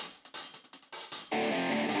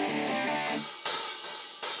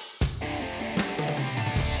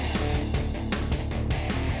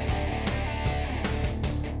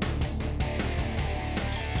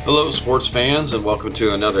Hello, sports fans, and welcome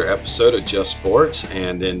to another episode of Just Sports.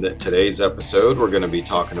 And in today's episode, we're going to be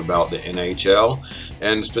talking about the NHL,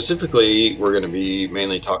 and specifically, we're going to be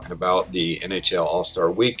mainly talking about the NHL All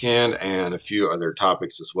Star weekend and a few other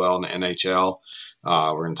topics as well in the NHL.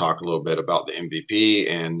 We're going to talk a little bit about the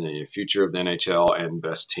MVP and the future of the NHL and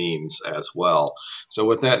best teams as well. So,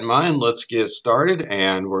 with that in mind, let's get started.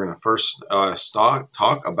 And we're going to first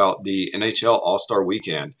talk about the NHL All Star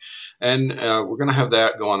weekend. And we're going to have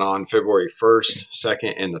that going on February 1st,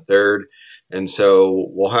 2nd, and the 3rd. And so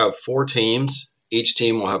we'll have 4 teams. Each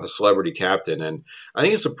team will have a celebrity captain. And I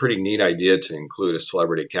think it's a pretty neat idea to include a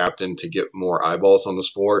celebrity captain to get more eyeballs on the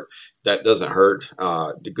sport. That doesn't hurt.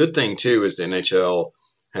 The good thing, too, is the NHL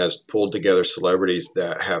has pulled together celebrities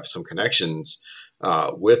that have some connections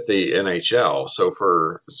with the NHL. So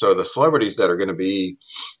the celebrities that are going to be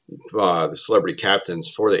the celebrity captains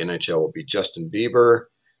for the NHL will be Justin Bieber,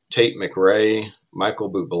 Tate McRae,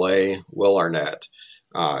 Michael Bublé, Will Arnett.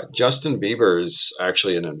 Justin Bieber is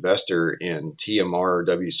actually an investor in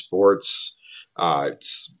TMRW Sports.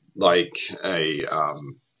 It's like a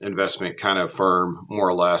investment kind of firm, more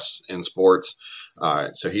or less, in sports.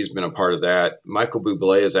 So he's been a part of that. Michael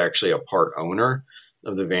Bublé is actually a part owner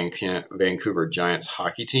of the Vancouver Giants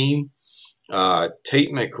hockey team.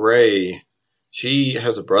 Tate McRae, she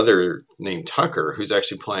has a brother named Tucker who's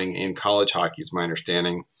actually playing in college hockey, is my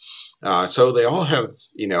understanding. So they all have,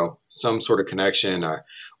 some sort of connection.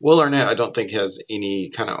 Will Arnett, I don't think has any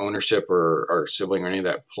kind of ownership or sibling or any of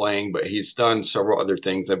that playing, but he's done several other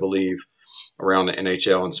things, I believe, around the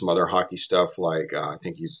NHL and some other hockey stuff. Like I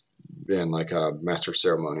think he's been like a master of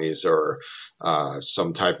ceremonies or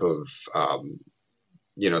some type of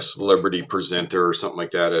celebrity presenter or something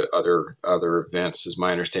like that at other events, is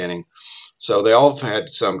my understanding. So they all have had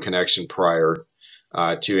some connection prior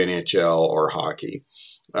to NHL or hockey,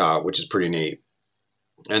 which is pretty neat.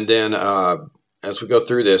 And then as we go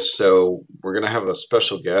through this, so we're going to have a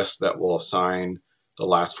special guest that will assign the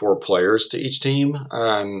last 4 players to each team.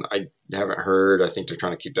 And I haven't heard, I think they're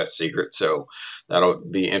trying to keep that secret. So that'll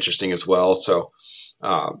be interesting as well. So,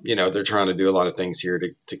 they're trying to do a lot of things here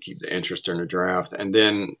to keep the interest in the draft. And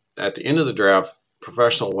then at the end of the draft,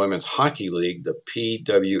 Professional Women's Hockey League, the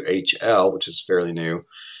PWHL, which is fairly new,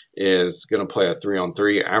 is going to play a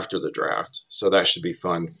 3-on-3 after the draft. So that should be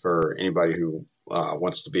fun for anybody who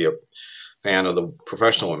wants to be a fan of the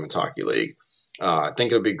Professional Women's Hockey League. I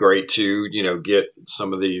think it would be great to, get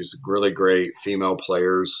some of these really great female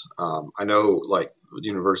players. I know, like, the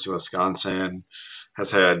University of Wisconsin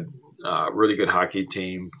has had a really good hockey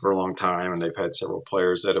team for a long time, and they've had several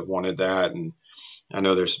players that have wanted that. And I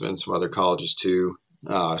know there's been some other colleges too.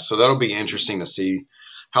 So that'll be interesting to see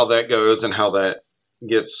how that goes and how that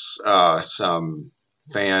gets some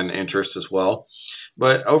fan interest as well.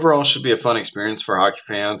 But overall, should be a fun experience for hockey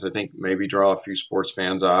fans. I think maybe draw a few sports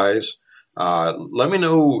fans' eyes. Let me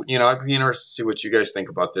know, I'd be interested to see what you guys think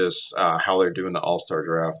about this, how they're doing the All-Star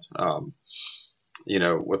draft,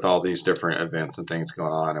 with all these different events and things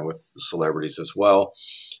going on, and with the celebrities as well.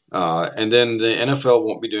 And then the NFL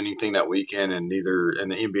won't be doing anything that weekend, and the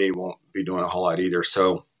NBA won't be doing a whole lot either.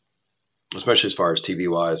 So, especially as far as TV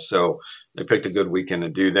wise. So they picked a good weekend to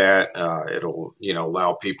do that. It'll,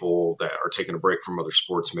 allow people that are taking a break from other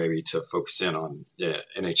sports maybe to focus in on the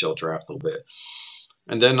NHL draft a little bit.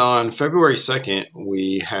 And then on February 2nd,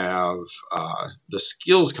 we have the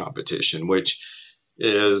skills competition, which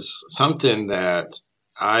is something that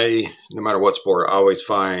no matter what sport, I always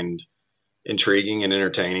find intriguing and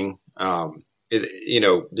entertaining.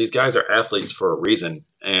 These guys are athletes for a reason,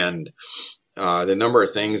 and the number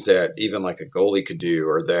of things that even like a goalie could do,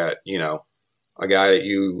 or that a guy that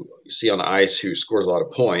you see on the ice who scores a lot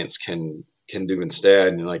of points can do instead.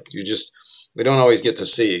 And we don't always get to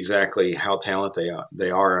see exactly how talented they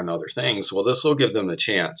are in other things. Well, this will give them the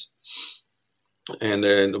chance. And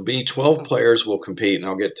then it'll be 12 players will compete, and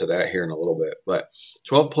I'll get to that here in a little bit. But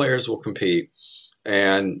 12 players will compete,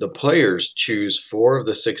 and the players choose 4 of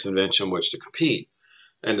the 6 inventions in which to compete,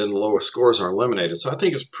 and then the lowest scores are eliminated. So I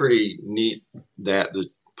think it's pretty neat that the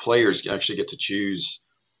players actually get to choose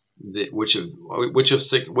which of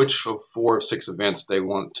 4 of 6 events they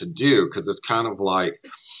want to do, because it's kind of like,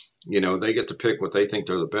 they get to pick what they think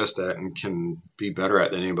they're the best at and can be better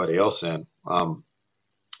at than anybody else in.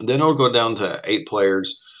 Then it'll go down to 8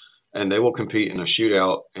 players, and they will compete in a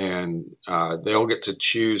shootout, and they'll get to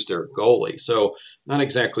choose their goalie. So not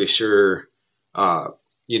exactly sure, how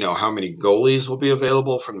many goalies will be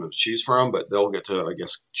available for them to choose from, but they'll get to, I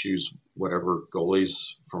guess, choose whatever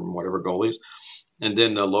goalies from whatever goalies. And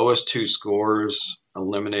then the lowest 2 scores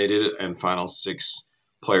eliminated, and final 6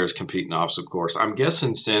 players compete in obstacle course. I'm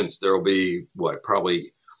guessing since there will be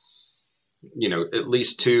probably at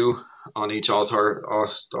least two on each All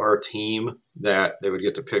Star team that they would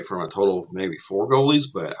get to pick from a total of maybe four goalies,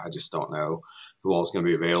 but I just don't know who all is going to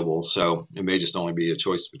be available. So it may just only be a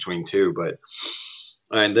choice between two. But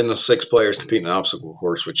and then the six players compete in the obstacle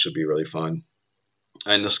course, which should be really fun.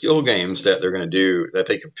 And the skill games that they're going to do that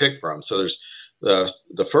they can pick from. So there's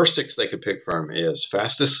the first six they could pick from is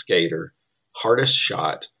fastest skater, hardest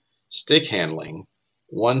shot, stick handling,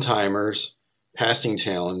 one timers, passing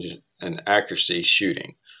challenge, and accuracy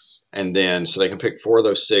shooting. And then so they can pick four of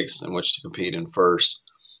those six in which to compete in first,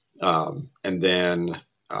 and then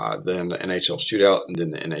the NHL shootout, and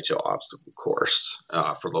then the NHL obstacle course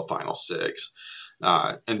for the final six.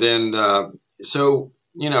 And then so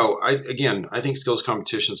I think skills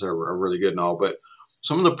competitions are really good and all, but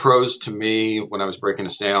some of the pros to me when I was breaking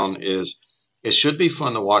this down is it should be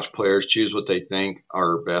fun to watch players choose what they think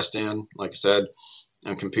are best in, like I said,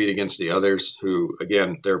 and compete against the others who,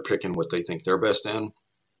 again, they're picking what they think they're best in.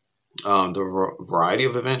 The variety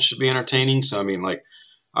of events should be entertaining. So, I mean, like,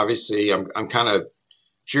 obviously, I'm kind of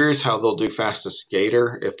curious how they'll do fastest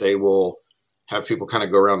skater, if they will have people kind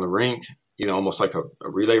of go around the rink, almost like a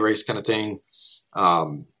relay race kind of thing,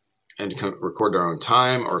 um, and record their own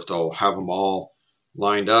time, or if they'll have them all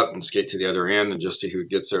lined up and skate to the other end and just see who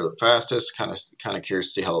gets there the fastest. Kind of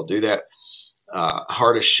curious to see how they'll do that.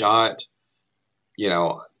 Hardest shot,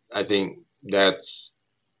 I think that's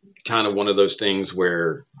kind of one of those things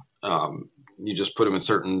where you just put them in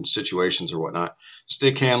certain situations or whatnot.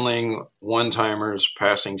 Stick handling, one timers,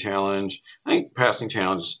 passing challenge. I think passing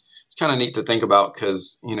challenge is kind of neat to think about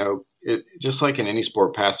because, it just like in any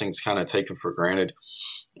sport, passing is kind of taken for granted.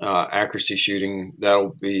 Accuracy shooting,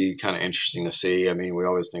 that'll be kind of interesting to see. I mean, we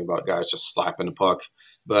always think about guys just slapping the puck,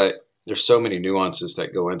 but there's so many nuances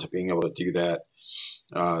that go into being able to do that.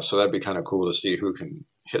 So that'd be kind of cool to see who can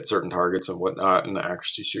hit certain targets and whatnot in the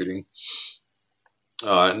accuracy shooting.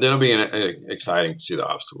 And then it'll be exciting to see the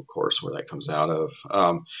obstacle course where that comes out of.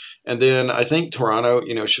 And then I think Toronto,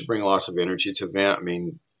 should bring lots of energy to the event. I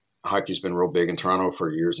mean, hockey's been real big in Toronto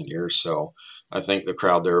for years and years, so I think the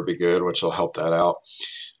crowd there will be good, which will help that out.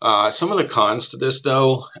 Some of the cons to this,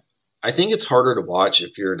 though, I think it's harder to watch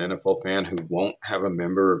if you're an NFL fan who won't have a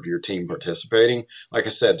member of your team participating. Like I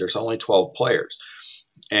said, there's only 12 players.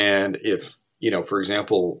 And if, for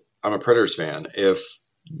example, I'm a Predators fan, if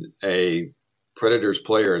a Predators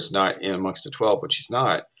player is not in amongst the 12, which he's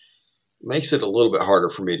not, it makes it a little bit harder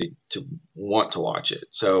for me to want to watch it.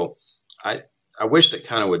 So I wish that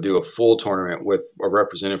kind of would do a full tournament with a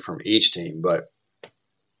representative from each team, but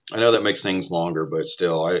I know that makes things longer, but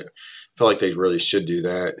still, I feel like they really should do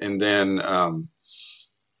that. And then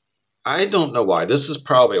I don't know why. This is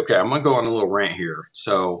probably okay. I'm going to go on a little rant here.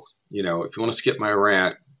 So, if you want to skip my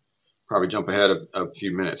rant, probably jump ahead a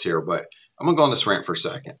few minutes here, but I'm going to go on this rant for a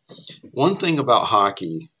second. One thing about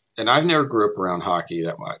hockey, and I've never grew up around hockey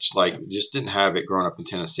that much, like just didn't have it growing up in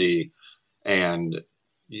Tennessee, and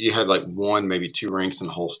you had like one, maybe two rinks in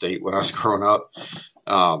the whole state when I was growing up.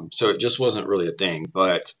 So it just wasn't really a thing.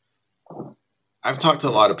 But I've talked to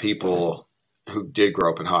a lot of people who did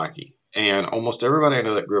grow up in hockey, and almost everybody I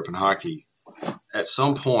know that grew up in hockey at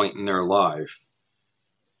some point in their life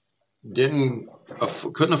couldn't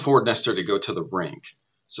afford necessarily to go to the rink.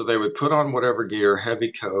 So they would put on whatever gear,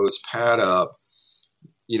 heavy coats, pad up.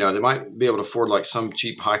 They might be able to afford like some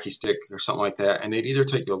cheap hockey stick or something like that, and they'd either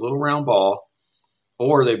take a little round ball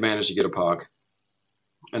or they'd manage to get a puck,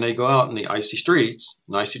 and they'd go out in the icy streets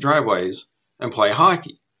and icy driveways and play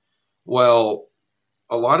hockey. Well,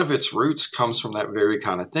 a lot of its roots comes from that very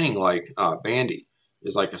kind of thing, like bandy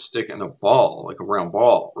is like a stick and a ball, like a round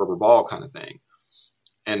ball, rubber ball kind of thing,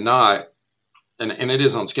 and it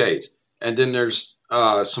is on skates. And then there's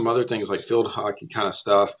some other things like field hockey kind of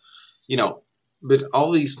stuff, but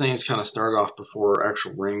all these things kind of started off before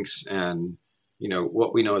actual rinks and,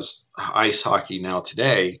 what we know as ice hockey now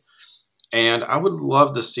today. And I would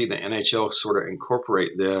love to see the NHL sort of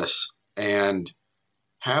incorporate this and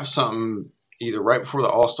have something either right before the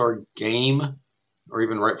All-Star game or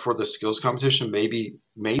even right before the skills competition. Maybe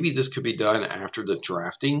this could be done after the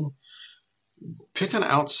drafting. Pick an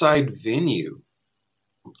outside venue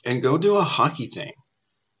and go do a hockey thing.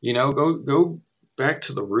 Go back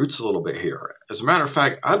to the roots a little bit here. As a matter of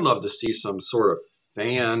fact, I'd love to see some sort of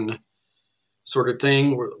fan sort of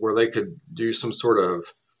thing where they could do some sort of,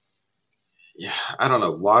 I don't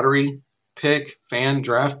know, lottery pick, fan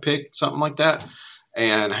draft pick, something like that,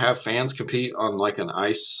 and have fans compete on like an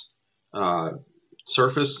ice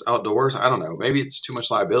surface outdoors. I don't know. Maybe it's too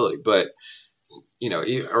much liability, but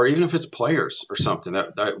or even if it's players or something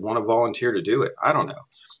that want to volunteer to do it. I don't know.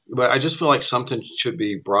 But I just feel like something should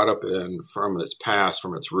be brought up from its past,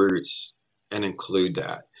 from its roots, and include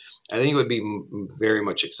that. I think it would be very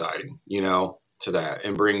much exciting, to that,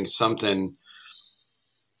 and bring something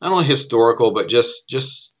not only historical, but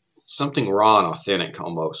just something raw and authentic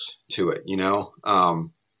almost to it,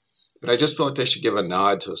 But I just feel like they should give a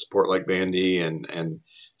nod to a sport like bandy and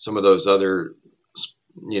some of those other,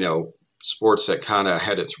 sports that kind of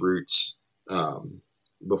had its roots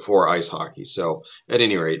before ice hockey. So at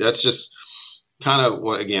any rate, that's just kind of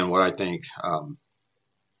what I think.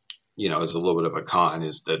 Is a little bit of a con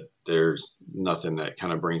is that there's nothing that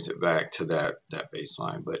kind of brings it back to that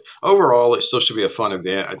baseline. But overall, it still should be a fun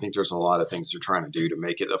event. I think there's a lot of things they're trying to do to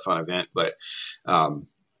make it a fun event, but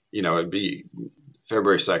it'd be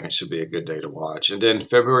February 2nd should be a good day to watch. And then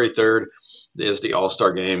February 3rd is the All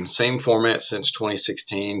Star game. Same format since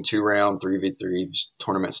 2016, 2-round, 3v3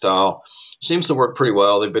 tournament style. Seems to work pretty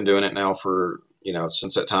well. They've been doing it now for,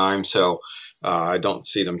 since that time. So I don't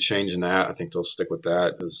see them changing that. I think they'll stick with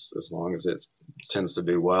that as long as it tends to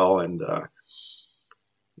do well. And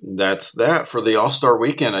that's that for the All Star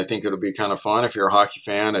weekend. I think it'll be kind of fun if you're a hockey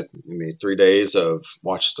fan. 3 days of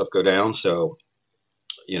watching stuff go down. So,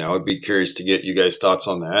 I'd be curious to get you guys' thoughts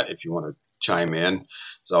on that. If you want to chime in,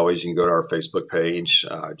 as always, you can go to our Facebook page,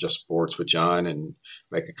 Just Sports with John, and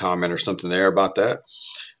make a comment or something there about that.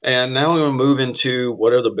 And now we're going to move into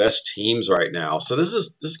what are the best teams right now. So this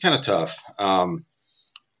is kind of tough. I've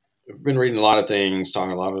been reading a lot of things,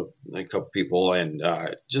 talking to a couple people, and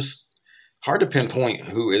just hard to pinpoint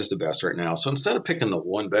who is the best right now. So instead of picking the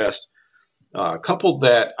one best, a couple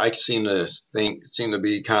that I seem to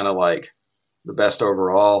be kind of like the best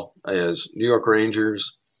overall is New York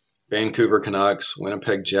Rangers, Vancouver Canucks,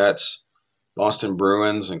 Winnipeg Jets, Boston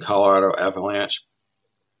Bruins, and Colorado Avalanche.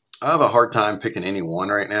 I have a hard time picking any one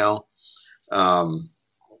right now.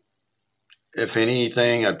 If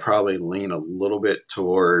anything, I'd probably lean a little bit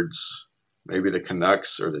towards maybe the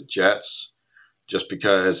Canucks or the Jets, just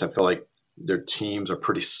because I feel like their teams are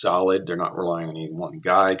pretty solid. They're not relying on any one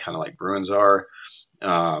guy, kind of like Bruins are.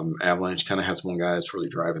 Avalanche kind of has one guy that's really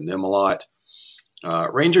driving them a lot.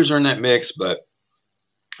 Rangers are in that mix, but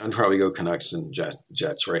I'd probably go Canucks and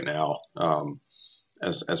Jets right now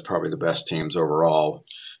as probably the best teams overall.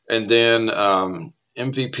 And then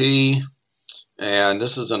MVP, and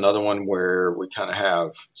this is another one where we kind of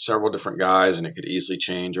have several different guys, and it could easily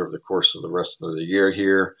change over the course of the rest of the year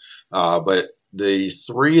here. But the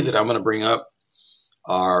three that I'm going to bring up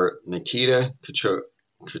are Nikita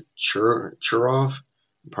Kucherov.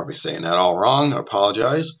 I'm probably saying that all wrong. I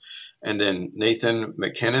apologize. And then Nathan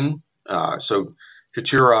MacKinnon. So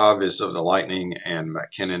Kucherov is of the Lightning and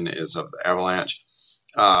MacKinnon is of the Avalanche.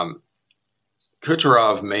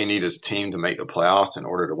 Kucherov may need his team to make the playoffs in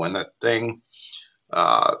order to win that thing.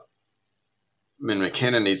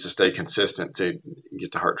 MacKinnon needs to stay consistent to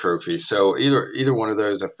get the Hart Trophy. So either one of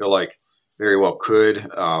those I feel like very well could.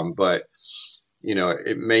 But,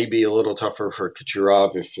 it may be a little tougher for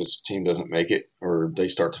Kucherov if his team doesn't make it or they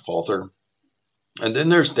start to falter. And then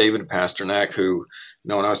there's David Pastrnak, who,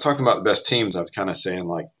 when I was talking about the best teams, I was kind of saying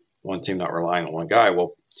like one team not relying on one guy.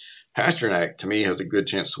 Well, Pastrnak, to me, has a good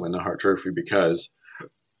chance to win the Hart Trophy because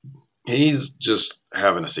he's just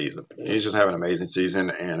having a season. He's just having an amazing season.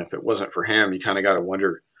 And if it wasn't for him, you kind of got to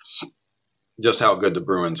wonder just how good the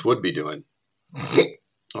Bruins would be doing.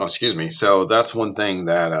 Oh, excuse me. So that's one thing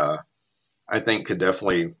that I think could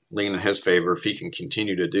definitely lean in his favor if he can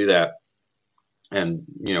continue to do that. And,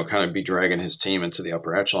 kind of be dragging his team into the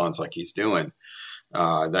upper echelons like he's doing.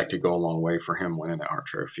 That could go a long way for him winning that Hart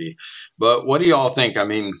Trophy. But what do y'all think? I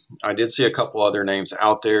mean, I did see a couple other names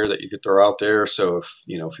out there that you could throw out there. So if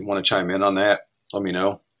you want to chime in on that, let me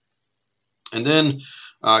know. And then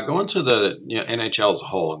going to the NHL as a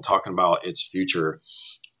whole and talking about its future,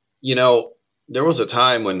 there was a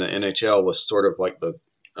time when the NHL was sort of like the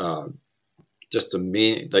just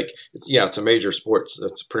it's a major sport.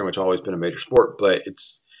 That's pretty much always been a major sport, but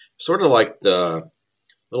it's sort of like the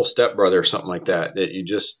little stepbrother or something like that you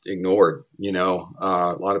just ignored. A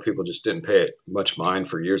lot of people just didn't pay it much mind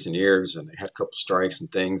for years and years, and they had a couple strikes and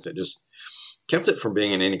things that just kept it from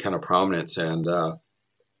being in any kind of prominence. And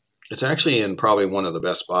it's actually in probably one of the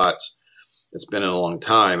best spots it's been in a long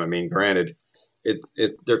time. I mean, granted,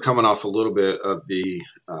 they're coming off a little bit of the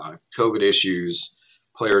COVID issues,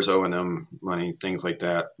 players owing them money, things like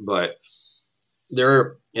that. But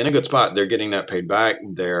they're in a good spot. They're getting that paid back.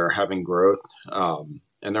 They're having growth, and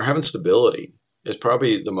they're having stability. It's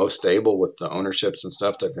probably the most stable with the ownerships and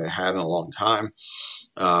stuff that they've had in a long time.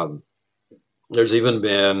 There's even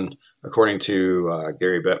been, according to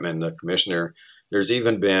Gary Bettman, the commissioner, there's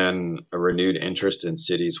even been a renewed interest in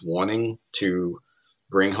cities wanting to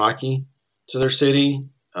bring hockey to their city,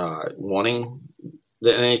 wanting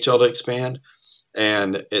the NHL to expand.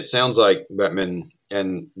 And it sounds like Bettman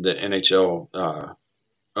and the NHL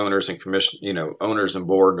owners and owners and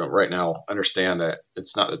board right now understand that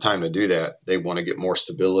it's not the time to do that. They want to get more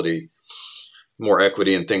stability, more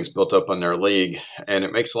equity, and things built up on their league. And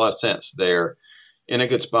it makes a lot of sense. They're in a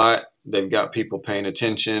good spot. They've got people paying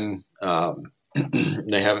attention.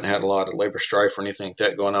 They haven't had a lot of labor strife or anything like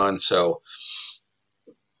that going on. So,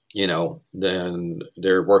 then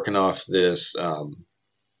they're working off this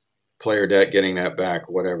player debt, getting that back,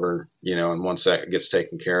 whatever, and once that gets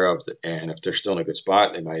taken care of, and if they're still in a good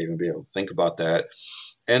spot, they might even be able to think about that.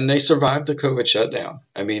 And they survived the COVID shutdown.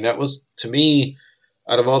 I mean, that was, to me,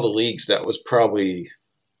 out of all the leagues, that probably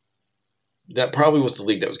was the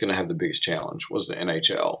league that was going to have the biggest challenge, was the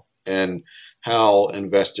NHL, and how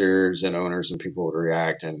investors and owners and people would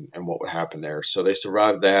react and what would happen there. So they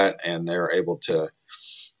survived that, and they're able to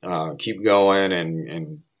keep going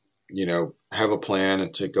and have a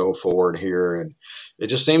plan to go forward here. And it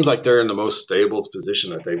just seems like they're in the most stable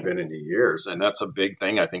position that they've been in years. And that's a big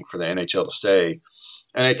thing, I think, for the NHL to stay.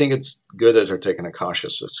 And I think it's good that they're taking a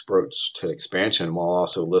cautious approach to expansion while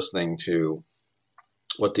also listening to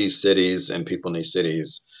what these cities and people in these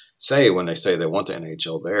cities say when they say they want the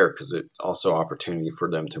NHL there, because it's also opportunity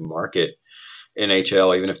for them to market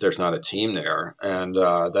NHL, even if there's not a team there. And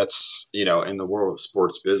that's, in the world of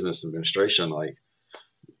sports business administration, like,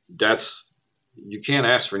 you can't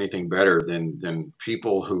ask for anything better than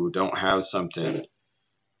people who don't have something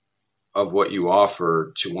of what you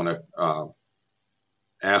offer to want to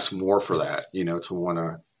ask more for that, to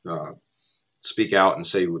want to speak out and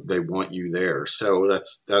say they want you there. So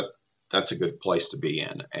that's a good place to be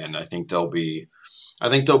in. And I think they'll be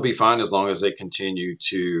fine as long as they continue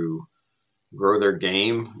to grow their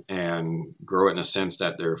game and grow it in a sense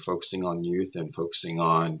that they're focusing on youth and focusing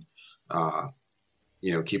on,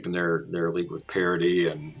 keeping their league with parity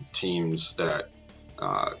and teams that,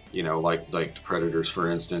 like the Predators, for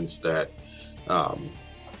instance, that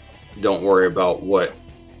don't worry about what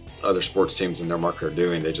other sports teams in their market are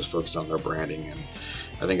doing. They just focus on their branding, and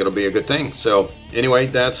I think it'll be a good thing. So anyway,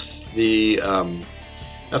 that's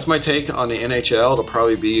my take on the NHL. It'll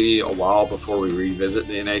probably be a while before we revisit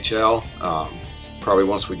the NHL. Probably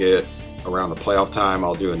once we get around the playoff time,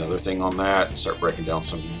 I'll do another thing on that, start breaking down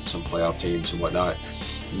some playoff teams and whatnot.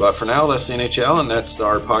 But for now, that's the NHL, and that's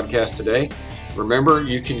our podcast today. Remember,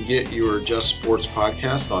 you can get your Just Sports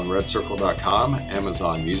podcast on redcircle.com,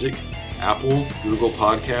 Amazon Music, Apple, Google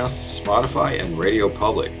Podcasts, Spotify, and Radio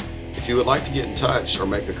Public. If you would like to get in touch or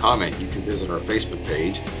make a comment, you can visit our Facebook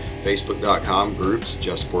page, facebook.com/groups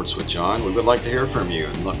Just Sports with John. We would like to hear from you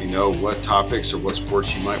and let me know what topics or what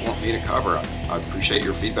sports you might want me to cover. I appreciate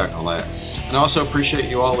your feedback on that. And I also appreciate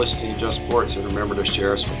you all listening to Just Sports, and remember to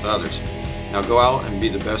share us with others. Now go out and be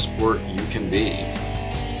the best sport you can be.